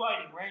can be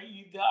inviting,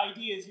 right? The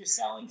idea is you're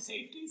selling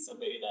safety, so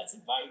maybe that's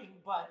inviting,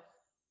 but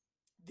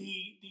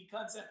the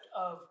concept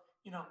of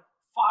you know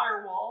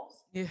firewalls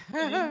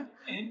Yeah.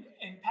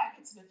 and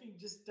packet sniffing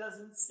just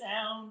doesn't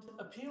sound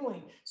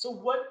appealing. So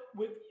what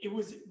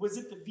was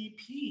it the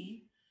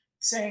VP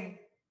saying,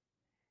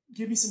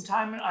 "Give me some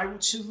time and I will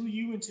chisel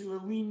you into a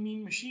lean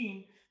mean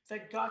machine,"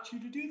 that got you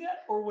to do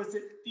that, or was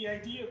it the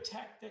idea of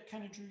tech that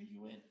kind of drew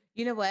you in?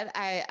 You know what?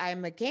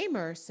 I'm a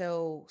gamer,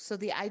 so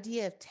the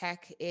idea of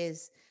tech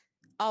is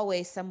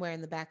always somewhere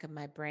in the back of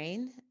my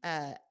brain.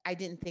 I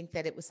didn't think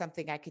that it was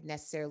something I could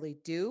necessarily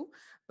do,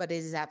 but it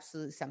is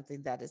absolutely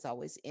something that has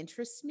always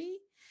interests me.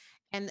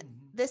 And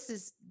Mhm. this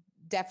is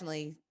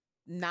definitely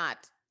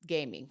not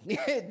gaming,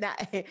 not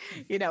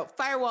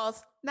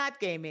firewalls, not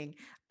gaming,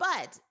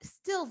 but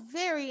still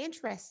very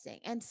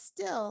interesting. And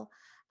still,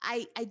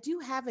 I do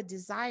have a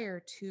desire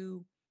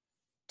to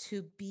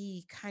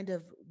be kind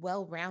of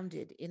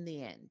well-rounded in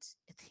the end.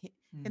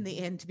 In the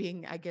Mhm. end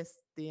being, I guess,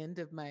 the end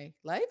of my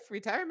life,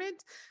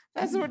 retirement,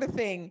 that sort Mm. of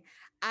thing.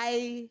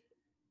 I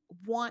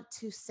want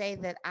to say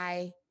that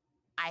I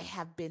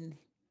have been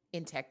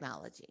in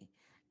technology,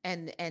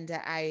 and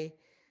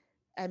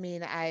I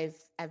mean,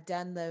 I've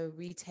done the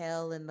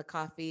retail and the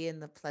coffee and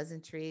the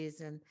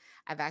pleasantries, and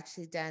I've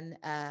actually done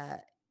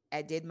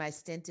I did my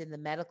stint in the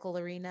medical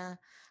arena,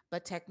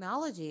 but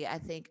technology, I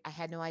think I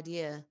had no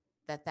idea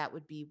that that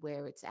would be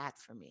where it's at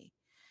for me.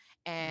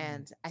 Mm.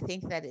 And I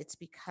think that it's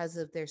because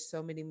of there's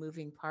so many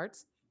moving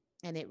parts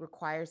and it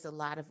requires a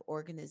lot of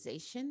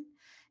organization.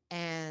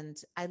 And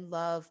I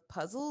love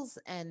puzzles,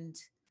 and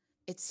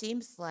it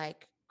seems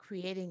like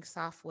creating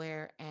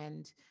software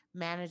and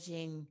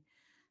managing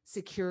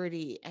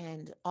security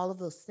and all of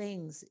those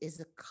things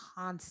is a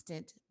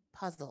constant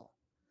puzzle.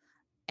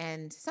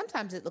 And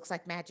sometimes it looks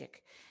like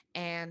magic.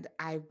 And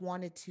I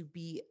wanted to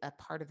be a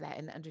part of that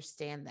and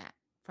understand that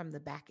from the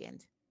back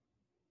end.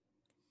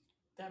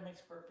 That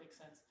makes perfect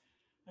sense.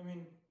 I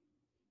mean,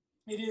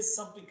 it is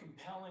something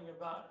compelling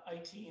about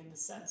IT in the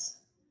sense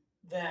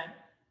that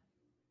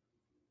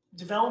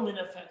development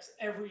affects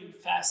every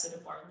facet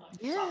of our life,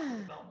 software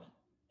Yeah. development.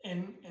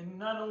 And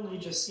not only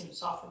just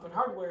software, but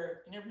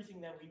hardware and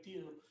everything that we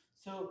do.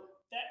 So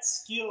that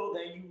skill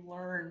that you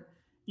learn,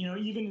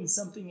 even in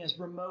something as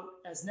remote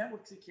as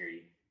network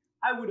security,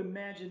 I would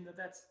imagine that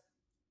that's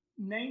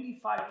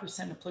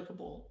 95%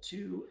 applicable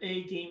to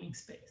a gaming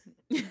space.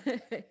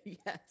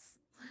 Yes.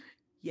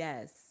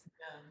 Yes.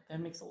 Yeah, that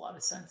makes a lot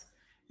of sense.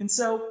 And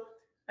so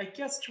I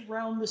guess to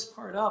round this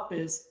part up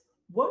is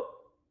what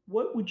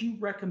what would you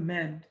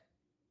recommend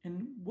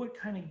and what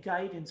kind of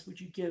guidance would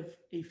you give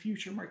a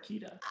future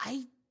Marquita?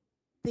 I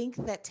think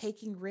that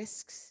taking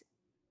risks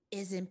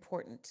is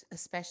important,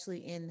 especially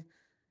in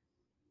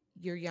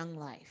your young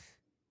life,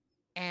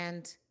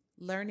 and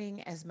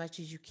learning as much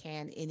as you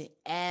can in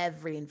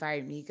every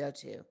environment you go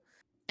to,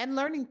 and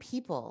learning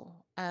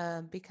people,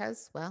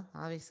 because, well,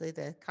 obviously,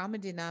 the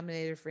common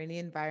denominator for any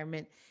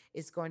environment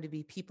is going to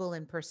be people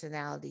and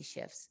personality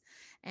shifts.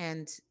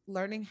 And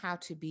learning how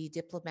to be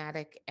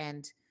diplomatic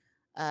and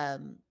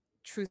um,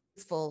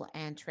 truthful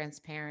and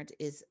transparent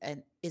is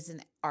an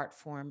art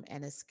form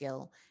and a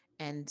skill.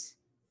 And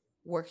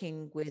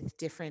working with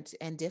different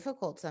and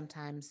difficult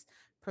sometimes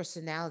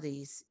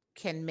personalities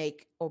can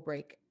make or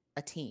break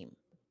a team.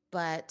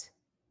 But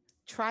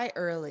try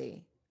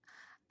early.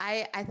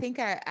 I think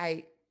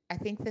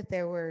that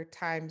there were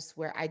times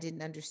where I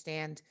didn't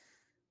understand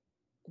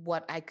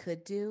what I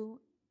could do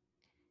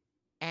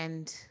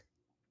and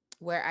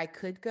where I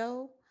could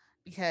go,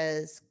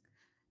 because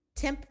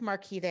temp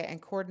Marquita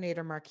and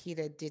coordinator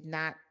Marquita did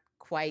not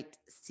quite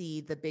see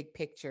the big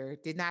picture,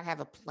 did not have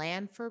a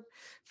plan for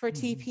Mhm.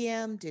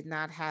 TPM, did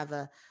not have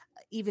a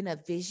even a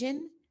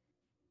vision.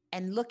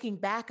 And looking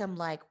back, I'm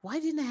like, why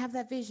didn't I have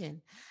that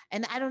vision?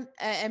 And I don't,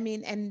 I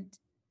mean, and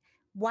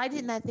why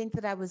didn't I think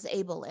that I was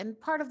able? And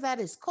part of that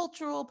is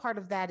cultural. Part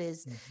of that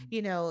is,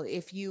 Mhm.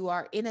 if you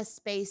are in a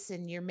space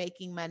and you're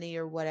making money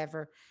or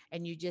whatever,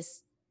 and you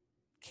just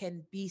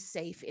can be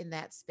safe in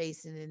that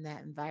space and in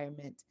that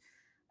environment,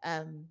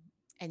 um,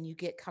 and you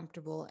get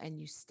comfortable and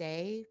you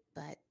stay.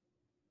 But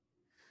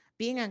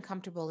being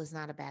uncomfortable is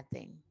not a bad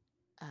thing.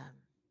 Um,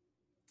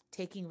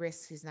 Taking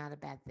risks is not a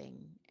bad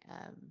thing.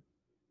 Um,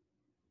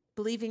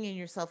 Believing in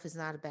yourself is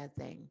not a bad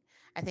thing.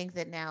 I think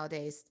that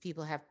nowadays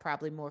people have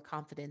probably more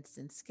confidence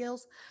and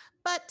skills,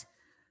 but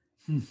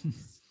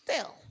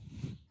still,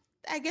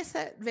 I guess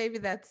that maybe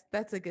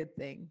that's a good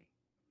thing.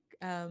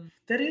 Um,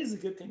 That is a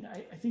good thing.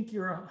 I think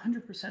you're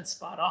 100%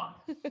 spot on.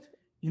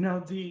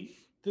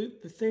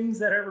 The things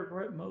that I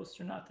regret most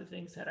are not the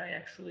things that I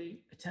actually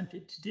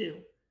attempted to do.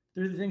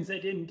 They're the things I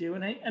didn't do,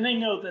 and I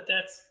know that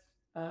that's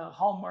a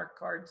Hallmark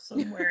card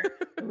somewhere.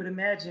 I would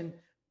imagine,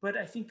 but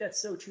I think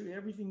that's so true.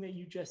 Everything that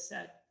you just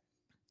said.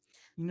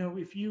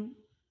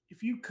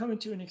 If you come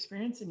into an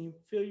experience and you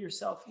feel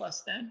yourself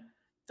less than,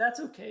 that's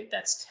okay.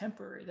 That's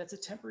temporary. That's a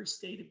temporary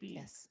state of being.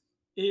 yes,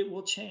 It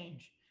will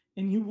change,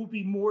 and you will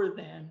be more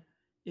than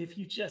if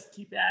you just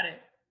keep at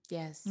it.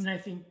 yes, And I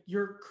think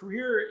your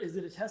career is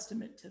a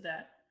testament to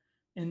that.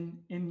 And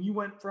you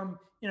went from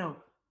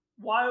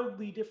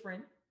wildly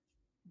different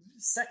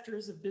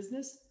sectors of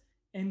business,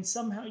 and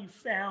somehow you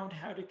found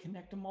how to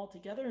connect them all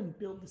together and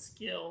build the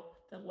skill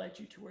that led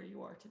you to where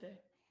you are today.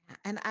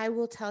 and I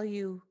will tell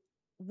you,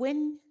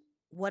 when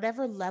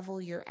whatever level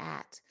you're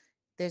at,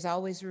 there's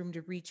always room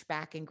to reach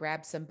back and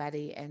grab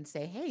somebody and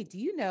say, "Hey, do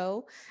you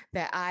know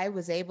that I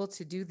was able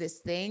to do this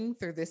thing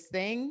through this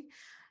thing?"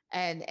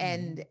 and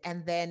and Mhm.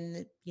 and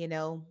then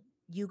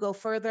you go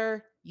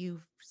further,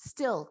 you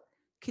still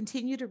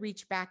continue to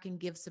reach back and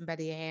give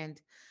somebody a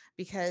hand,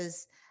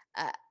 because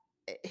uh,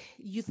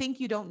 you think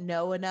you don't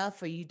know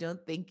enough, or you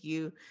don't think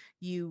you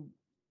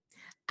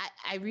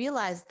I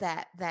realized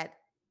that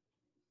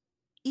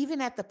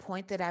even at the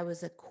point that I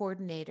was a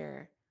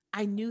coordinator,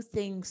 I knew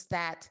things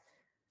that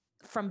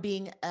from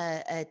being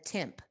a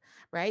temp,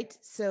 right?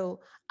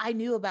 So I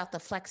knew about the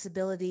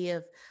flexibility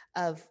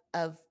of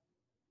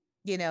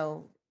you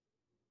know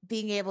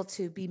being able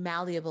to be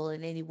malleable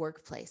in any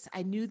workplace.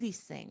 I knew these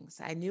things.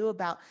 I knew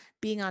about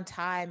being on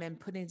time and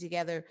putting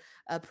together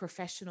a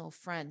professional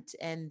front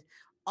and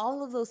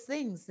all of those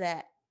things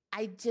that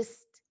I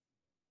just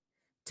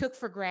took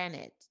for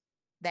granted,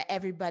 that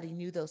everybody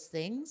knew those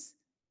things,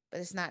 but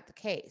it's not the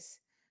case.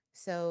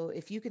 So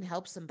if you can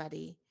help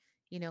somebody,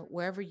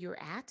 wherever you're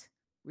at,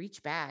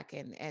 reach back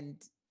and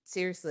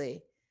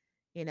seriously,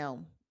 you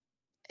know,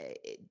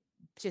 it,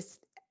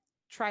 just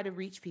try to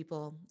reach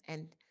people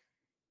and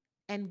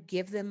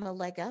give them a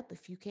leg up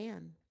if you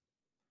can.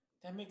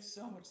 That makes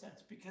so much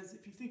sense, because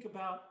if you think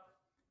about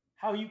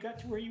how you got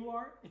to where you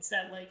are, it's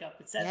that leg up.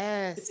 It's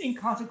Yes.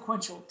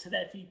 inconsequential to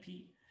that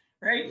VP,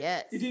 right?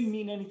 It didn't Yes.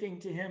 mean anything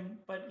to him,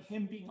 but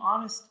him being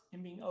honest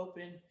and being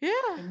open Yeah.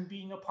 and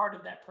being a part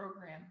of that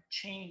program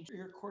changed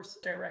your course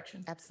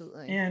direction.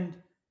 Absolutely. And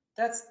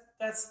that's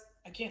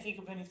I can't think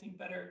of anything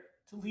better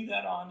to leave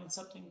that on, in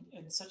something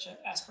in such an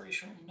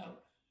aspirational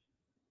note.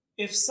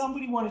 If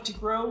somebody wanted to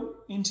grow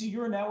into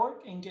your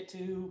network and get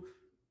to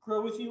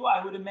grow with you,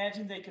 I would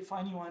imagine they could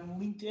find you on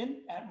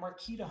LinkedIn at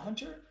Marquita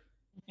Hunter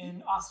Hmm.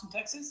 in Austin,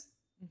 Texas.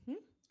 Hmm.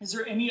 Is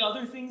there any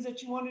other things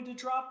that you wanted to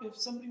drop if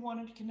somebody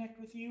wanted to connect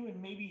with you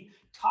and maybe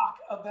talk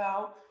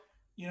about,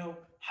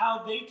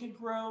 how they could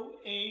grow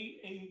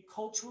a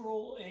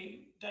cultural,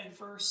 a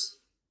diverse,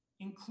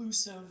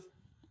 inclusive,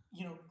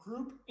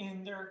 group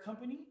in their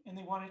company, and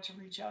they wanted to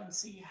reach out and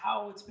see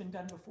how it's been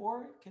done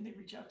before? Can they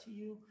reach out to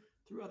you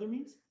through other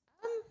means?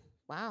 Um,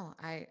 wow.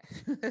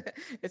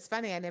 It's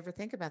funny. I never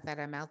think about that.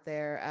 I'm out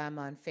there. I'm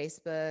on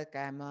Facebook.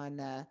 I'm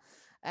on,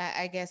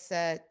 I guess,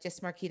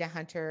 just Marquita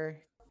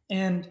Hunter.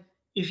 And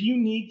if you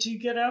need to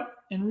get out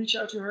and reach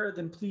out to her,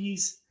 then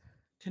please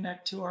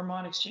connect to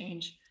Armand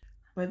Exchange.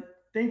 But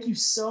thank you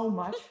so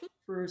much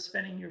for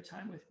spending your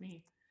time with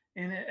me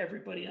and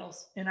everybody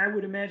else. And I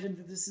would imagine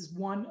that this is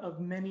one of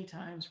many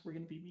times we're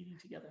going to be meeting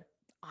together.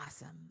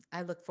 Awesome.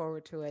 I look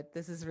forward to it.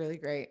 This is really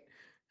great.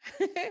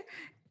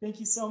 Thank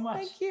you so much.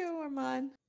 Thank you, Armand.